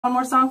One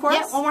more song for us?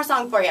 Yeah, one more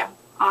song for you.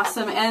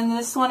 Awesome. And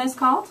this one is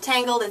called?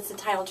 Tangled. It's the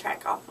title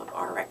track off of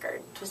our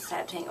record, Twisted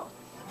Side of Tangled.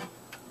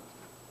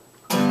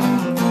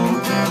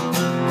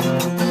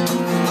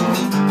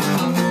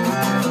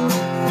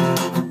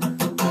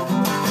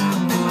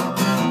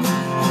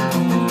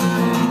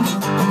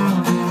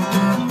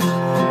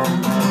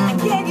 I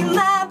gave you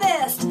my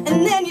best,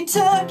 and then you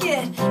took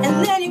it,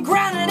 and then you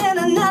ground it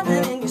into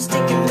nothing, and you're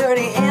sticking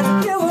dirty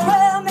hands. You were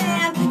a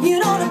man, you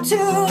don't have to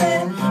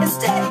it.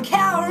 Instead you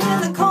cower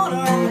in the corner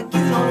and like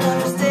you don't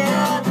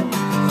understand.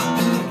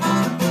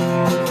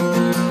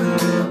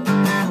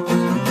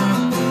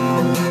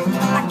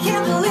 I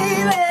can't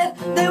believe it.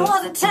 There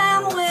was a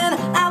time when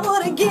I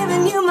would have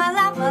given you my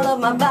life, my love,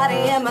 my body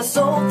and my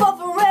soul for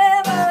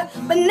forever.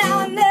 But now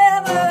I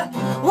never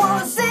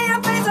want to see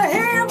your face or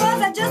hear your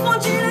voice. I just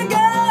want you to go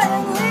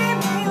and leave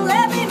me.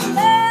 Let me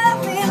love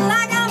me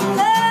like I'm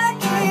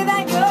lucky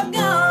that you're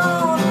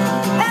gone.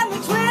 Had me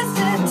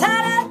twisted,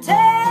 tied up,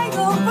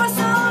 tangled for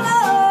so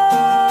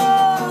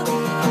long.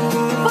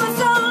 For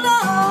so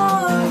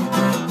long.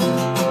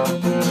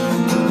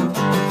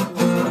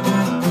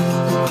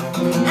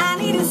 I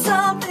needed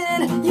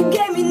something, you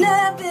gave me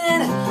nothing.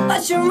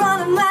 But you're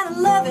running around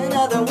and loving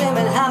other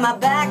women behind my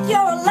back. You're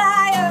a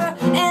liar,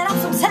 and I'm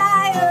so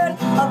tired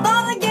of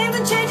all the games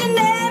and changing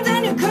names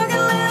and your crooked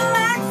little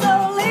act. So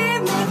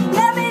leave me,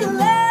 let me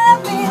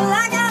love me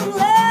like I'm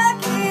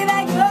lucky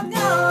that you're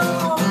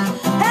gone.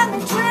 Had me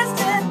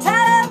twisted,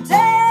 tied up,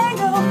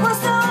 tangled for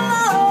so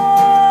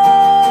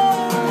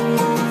long,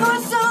 for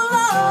so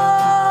long,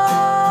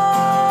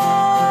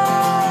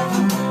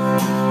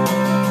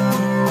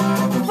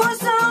 for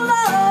so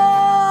long,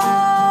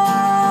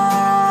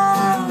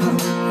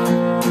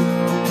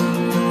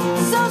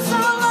 so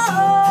long.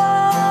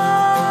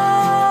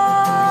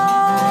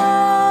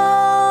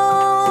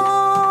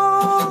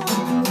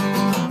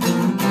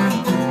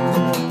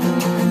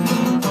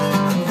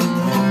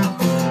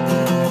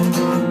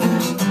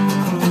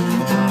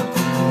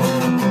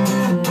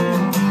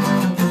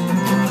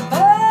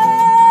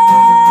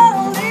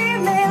 Oh,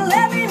 leave me,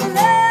 let me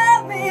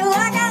love me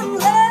like I'm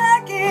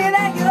lucky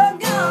that you're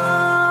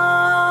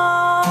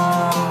gone.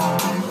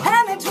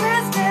 Had me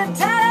twisted,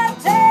 tied up,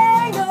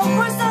 tangled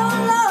for so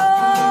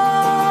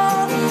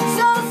long,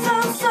 so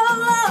long, so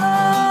long.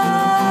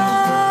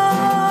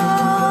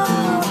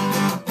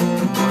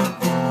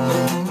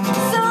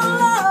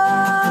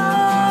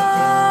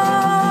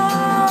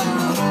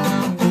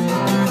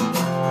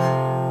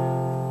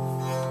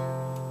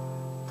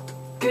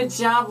 Good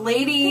job,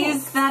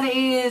 ladies. That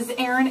is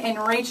Aaron and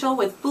Rachel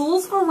with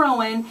Fools for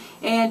Rowan,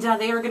 and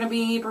they are going to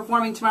be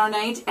performing tomorrow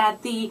night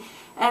at the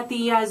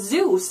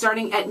zoo,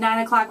 starting at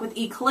 9 o'clock with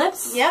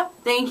Eclipse. Yep.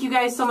 Thank you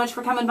guys so much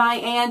for coming by.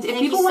 And if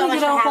Thank people you so want to much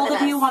get a for hold of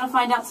having you, us. want to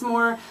find out some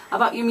more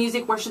about your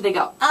music, where should they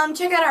go?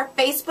 Check out our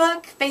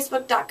Facebook,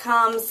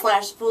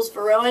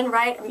 facebook.com/foolsforrowan,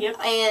 right? Yep.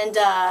 And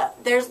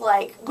there's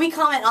like, we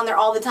comment on there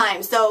all the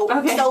time. So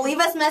Okay. so leave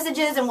us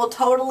messages and we'll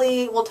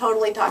totally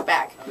talk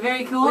back.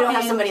 Very cool. We don't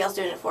have and somebody else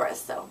doing it for us,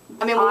 so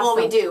I mean, well,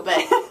 we Awesome. do, but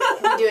we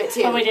do it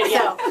too. Well, we do,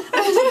 yeah. So,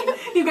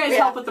 you guys Yeah.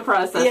 help with the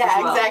process yeah,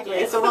 as well.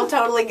 exactly. So we'll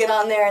totally get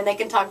on there and they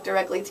can talk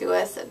directly to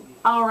us. And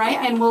All right,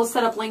 Yeah. and we'll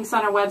set up links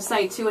on our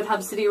website too at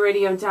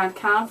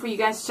hubcityradio.com for you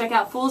guys to check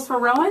out Fools for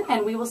Rowan,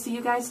 and we will see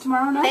you guys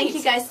tomorrow night. thank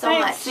you guys so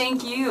Thanks. much.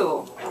 Thank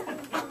you.